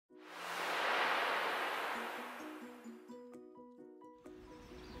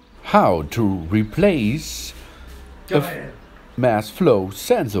how to replace a mass flow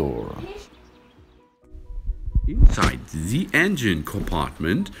sensor. Inside the engine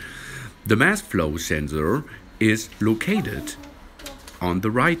compartment, the mass flow sensor is located on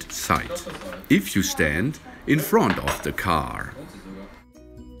the right side if you stand in front of the car.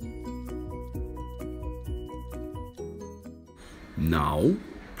 Now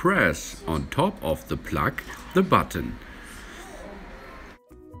press on top of the plug the button.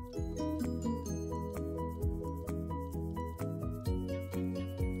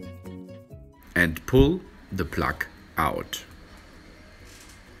 And pull the plug out.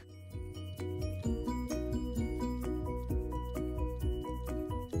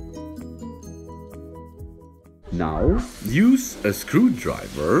 Now use a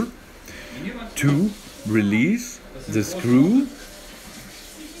screwdriver to release the screw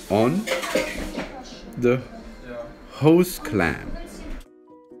on the hose clamp.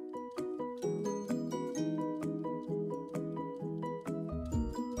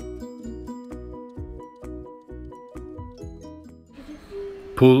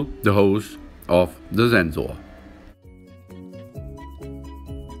 Pull the hose off the sensor.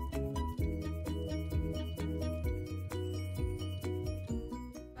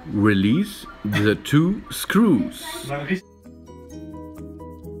 Release the two screws.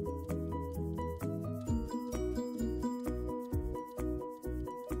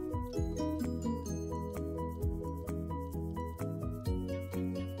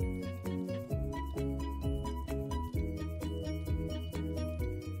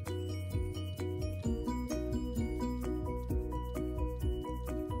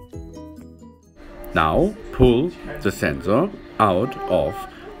 Now pull the sensor out of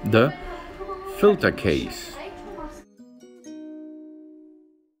the filter case.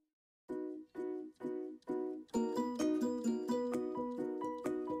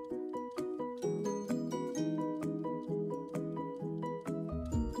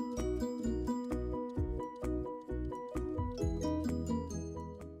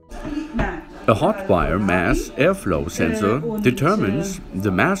 A hot wire mass airflow sensor determines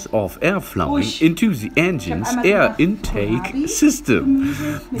the mass of air flowing into the engine's air intake system.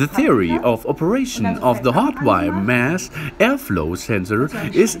 The theory of operation of the hot wire mass airflow sensor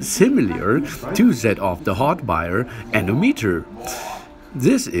is similar to that of the hot wire anemometer.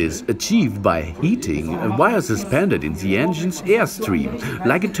 This is achieved by heating a wire suspended in the engine's airstream,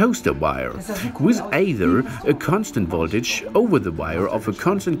 like a toaster wire, with either a constant voltage over the wire or a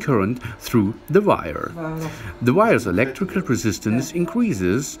constant current through the wire. The wire's electrical resistance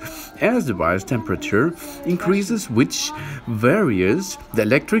increases as the wire's temperature increases, which varies the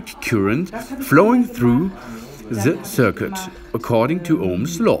electric current flowing through the circuit, according to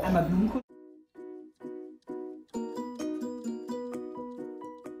Ohm's law.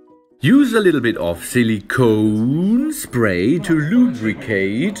 Use a little bit of silicone spray to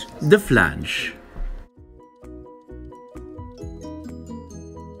lubricate the flange.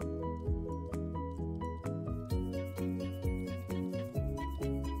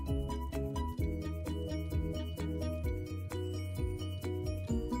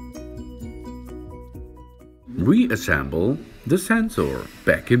 Reassemble the sensor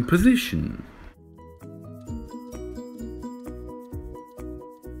back in position.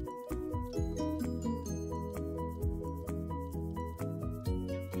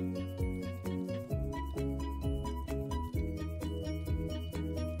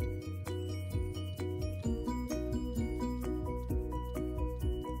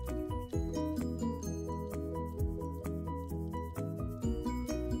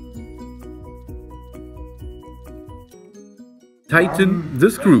 Tighten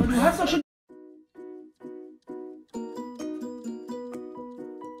the screws.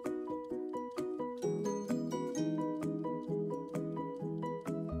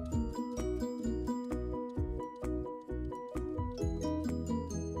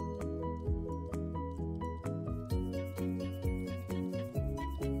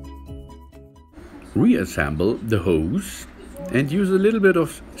 Reassemble the hose and use a little bit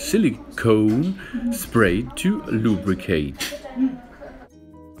of silicone spray to lubricate.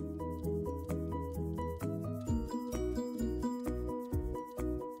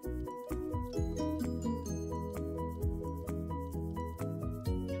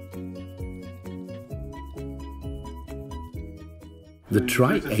 The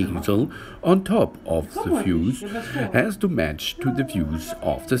triangle on top of the fuse has to match to the fuse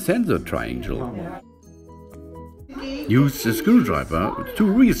of the sensor triangle. Use the screwdriver to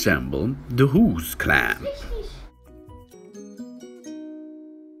reassemble the hose clamp.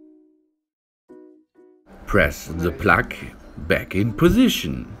 Press the plug back in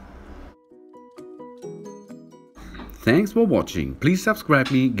position. Thanks for watching. Please subscribe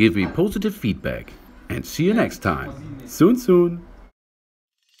me, give me positive feedback. And see you next time. Soon.